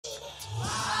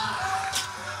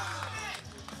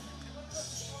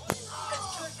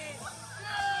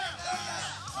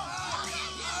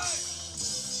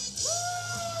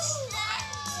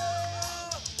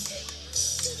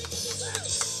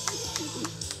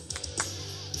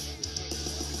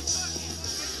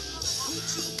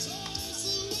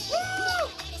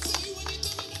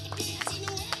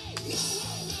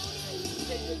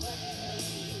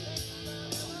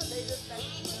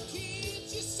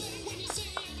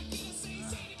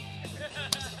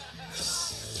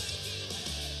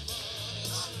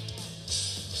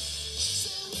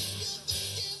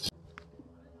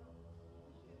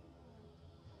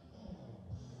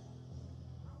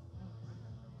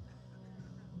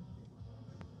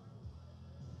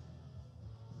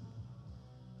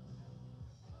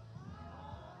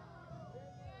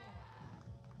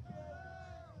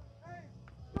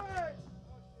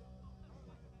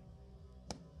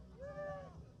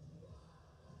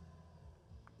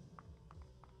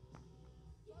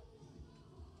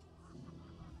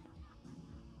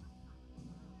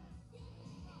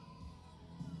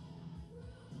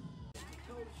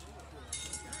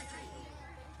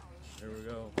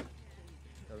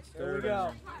There we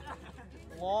go.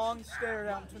 Long stare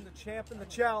down between the champ and the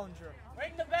challenger.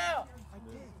 Ring the bell.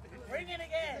 Ring it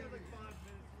again.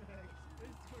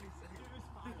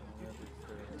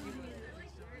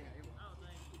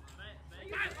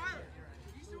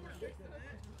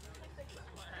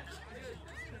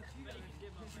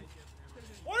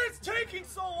 What is taking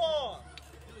so long?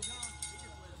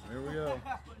 Here we go.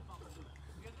 Got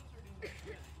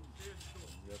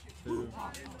the two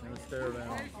and a stare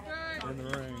down in the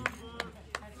ring.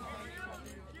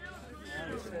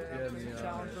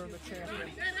 Challenger and the champion.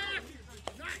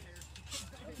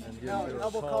 And give Now, him a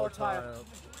elbow collar tie-up.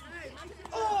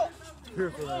 Oh! Here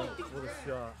for that. What a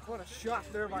shot. What a shot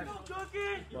there by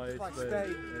Spade.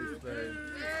 Spade. Spade.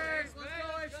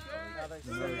 Now they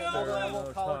see another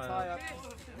elbow collar tie-up.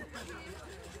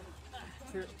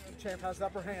 Here, the champ has the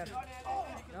upper hand.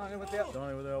 Donnie with the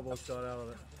elbow shot out of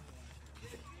it.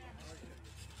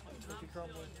 Cookie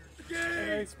crumbling.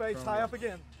 And Spade tie up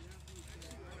again.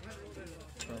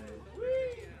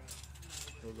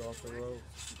 Goes off the rope.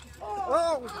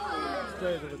 Oh!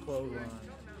 Stay to the clothesline.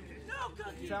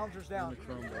 Challenger's down.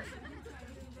 Crumbler.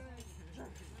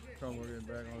 Crumbler getting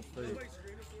back on his feet.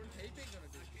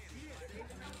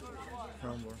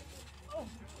 Crumbler.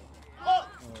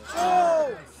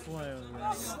 Oh! Slam.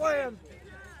 Slammed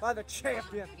by the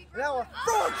champion. Now a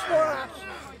frog splash!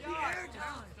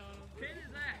 Pin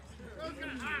his ass.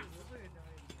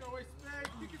 Go away, Spade.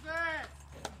 Kick his ass.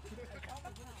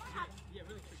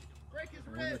 Break his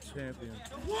And wrist. the champion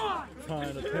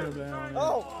trying to pin him down.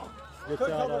 Oh! Gets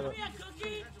out of it. Yeah,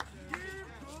 Cookie.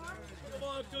 Come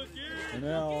on, Cookie. And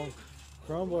now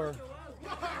Crumbler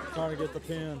trying to get the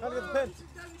pin. Trying to get the pin.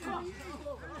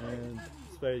 And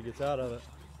Spade gets out of it.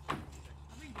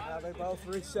 Now they both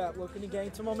reset, looking to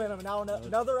gain some momentum. Now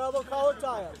another elbow collar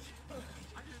tie-up.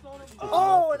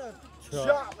 Oh, and a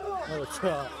chop. Another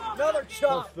chop. Another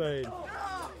chop. Spade.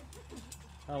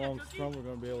 How long is Crumbler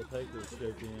going to be able to take this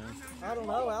shaky in? I don't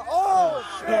know. Oh,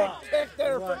 big kick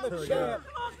there from the champ.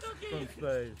 From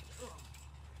Spade.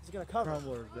 He's going to cover.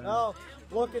 Crumbler's down. No,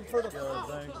 looking for the... Got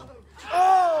his ankle.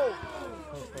 Oh!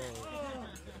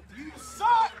 You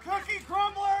suck, Cookie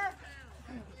Crumbler.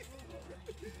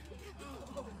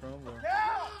 Crumbler.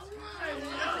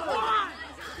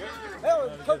 There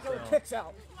was Cookie kicks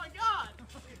out. Oh my God.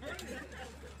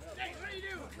 Hey, what are you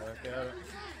doing? Back at it.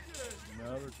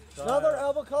 Another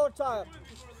elbow collar tie-up.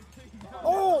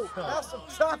 Oh, that's some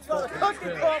chops by the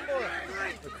Cookie Crumbler.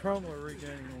 The Crumbler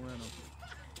regaining momentum.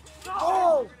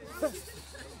 Oh!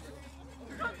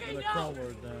 And the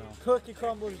Crumbler's down. Cookie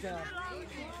Crumbler's down.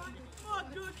 Come on,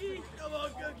 Cookie. Come on,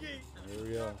 Cookie. Here we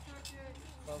go.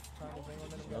 Both trying to bring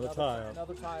momentum. Another tie-up.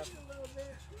 Another tie-up.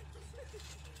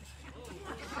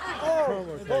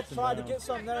 Oh! They both tried to get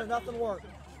something there. Nothing worked.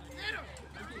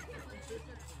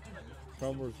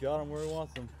 Crumbler's got him where he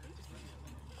wants him.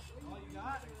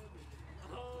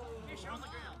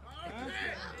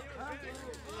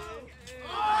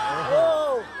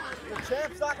 Oh! The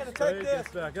champ's not going to take Spade this.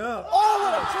 gets back up. Oh,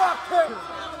 what a drop kick!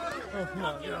 Oh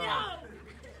my God.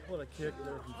 What a kick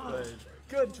there from Spade.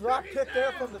 Good drop kick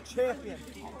there from the champion.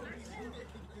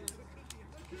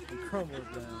 And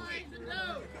Crumbler's down.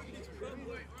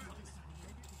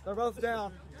 They're both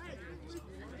down.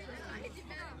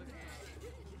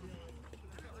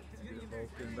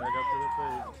 Both getting back up to their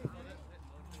feet.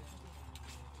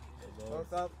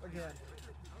 Both up again.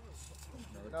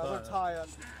 Another Another tie-up.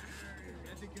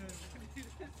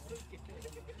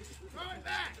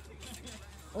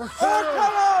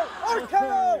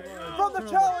 RKO from the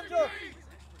challenger.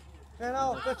 And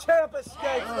now the champ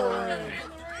escapes the ring.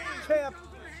 Champ.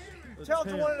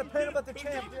 Challenger wanted to pin him, but the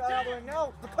champ got out of the ring.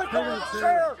 Now the Cookie on the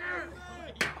chair.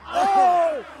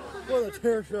 Oh! What a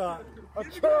chair shot. A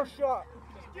chair shot.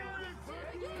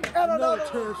 And Another another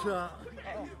chair shot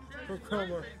from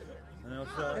Crumbler. And now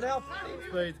shot. And now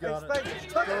Spade's got Spade it. just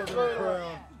took it Goes through. in the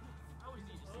crowd.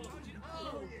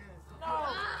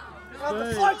 Now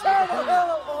the sledgehammer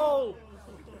elbow.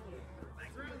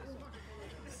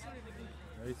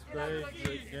 Hey,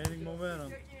 Spade gaining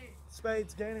momentum.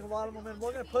 Spade's gaining a lot of momentum.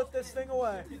 We're going to put this thing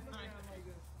away.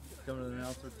 Coming to the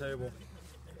announcer table.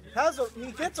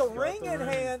 He gets a ring in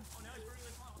hand.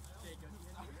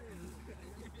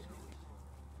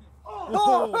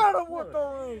 Oh, hit him with the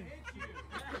ring.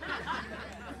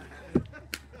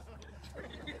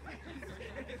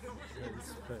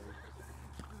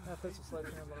 That puts a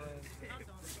sledgehammer in the ring.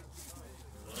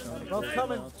 They're both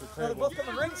coming. They're both on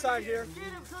the ringside here.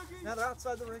 Now they're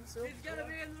outside the ring still. He's gotta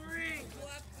be in the ring.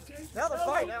 Now they're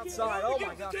fighting outside. Oh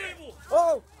my God.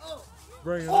 Oh!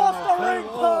 Bring it Off on. the ring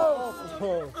Oh, post! off the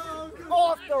post.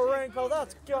 Off the ring post.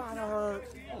 That's gotta hurt.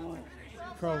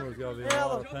 Crumbler's got to be in a Now,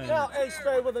 lot of pain. now Ace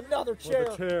Spade with another chair.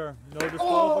 With a chair. No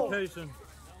disqualification.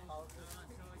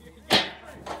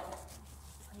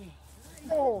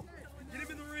 Oh. Get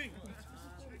him in the ring.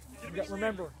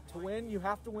 Remember, to win, you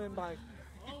have to win by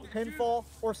pinfall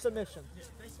or submission.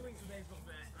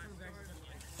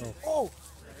 Oh.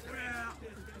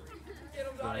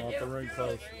 Going off the ring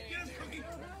post.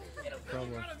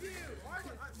 Crumbler.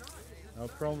 Now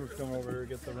Crumbler's come over here to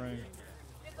get the ring.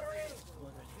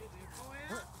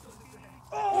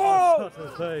 Oh! Shot to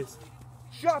the face.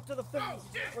 Shot to the face.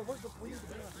 Where's the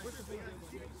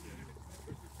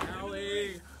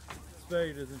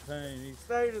Spade is in pain. He's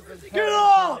Spade is in pain. Get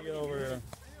off! Get over here.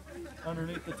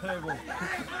 Underneath the table.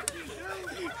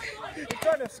 He's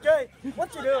trying to escape.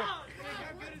 What's he doing?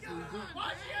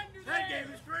 That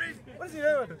game is crazy. What is he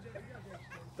doing?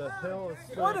 The hell is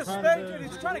Spade What is trying Spade to doing? do?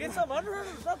 He's trying to get something under here?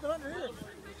 There's nothing under here.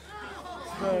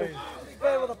 Spade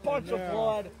Spade with a bunch of Now.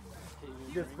 blood.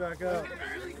 gets back up.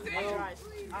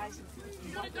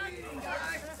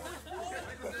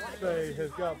 Spade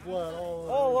has got blood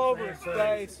all over his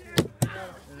face.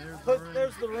 And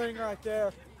There's the ring right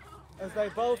there. As they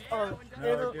both are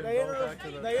they're they getting enter back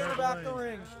to the back the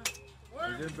ring.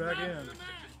 He did back in.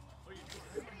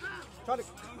 Try to,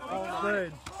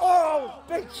 Spade. oh,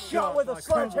 big shot with a by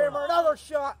sledgehammer. Crumbler. Another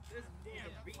shot.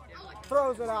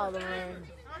 Throws it out of the ring.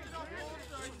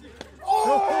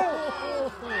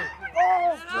 Oh!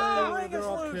 Oh! The ring is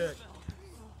Drop loose. kick.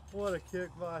 What a kick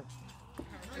by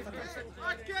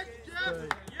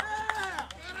Spade.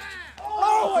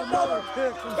 Oh, another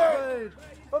Kick from kick Spade.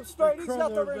 from Spade. He's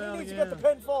got the Crumbler ring. down He needs to get the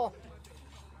again. pinfall.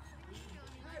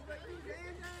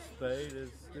 Spade is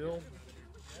still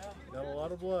got a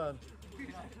lot of blood.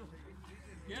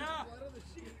 Yeah.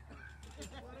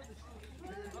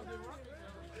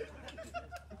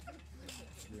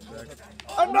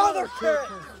 Another kick kick.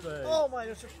 from Spade. Oh my!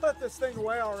 Just put this thing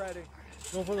away already.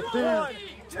 Go for the pin. 1,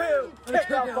 2,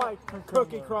 kick out by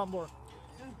Cookie Crumbler.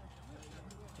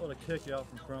 What a kick out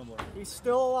from Crumbler. He's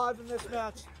still alive in this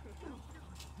match.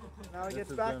 Now he This gets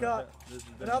has back been a- up. this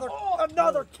has been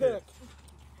Another kick.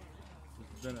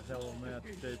 This has been a hell of a match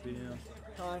at JPM.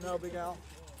 I know, Big Al.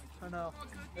 I know.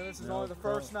 And this is Now only the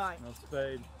first night. Now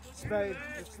Spade. Spade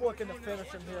is looking to finish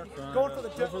him here. Trying Going to for the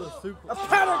go for the super. a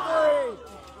pedigree.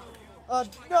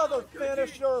 Another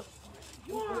finisher.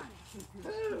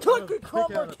 Cookie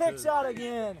Crumbler out kicks too. out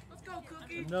again.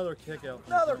 Another kick out.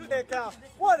 from Another Crumbler. kick out.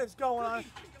 What is going on?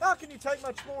 How can you take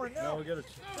much more than Now that? we got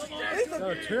a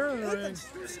Ethan, chair in the ring.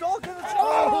 stalking it.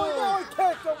 Oh, no, he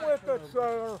kicked him with the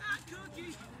chair.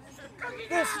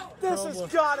 This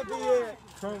has got to be it.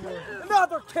 Crumbler.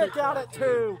 Another kick out at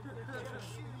 2.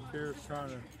 Chair's trying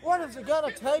to. What is it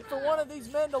going to take for one of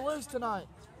these men to lose tonight?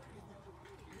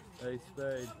 Hey,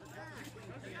 Spade.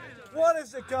 What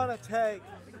is it going to take?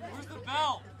 Where's the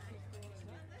belt?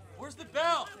 Where's the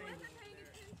belt?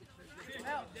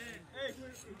 Now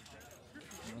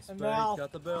And Spade's now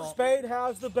got the belt. Spade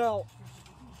has the belt.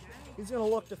 He's going to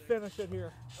look to finish it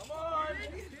here. I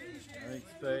think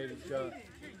Spade has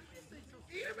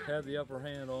had the upper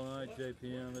hand all night,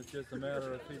 JPM. It's just a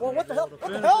matter of if he's Well, what the hell? able to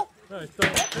What the finish hell? it. No, he's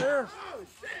throwing a chair.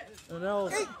 And now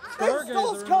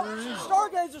Stargazer's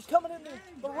Stargazer's coming in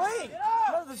the ring.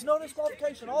 No, there's no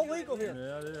disqualification. All legal here.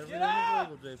 Yeah,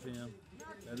 everything is legal, JPM.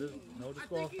 That is no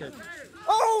disqualification.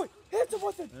 Oh, hits him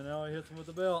with it. And now he hits him with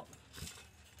the belt.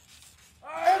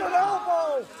 And an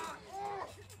elbow.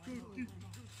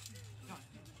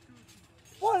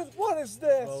 What is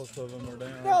this? Both of them are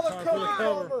down. Now the Trying for the Cookie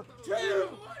cover. Crumbler.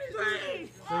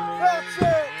 That's That's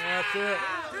it. That's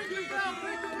it.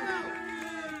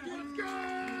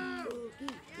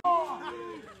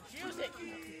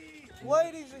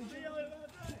 Ladies and gentlemen,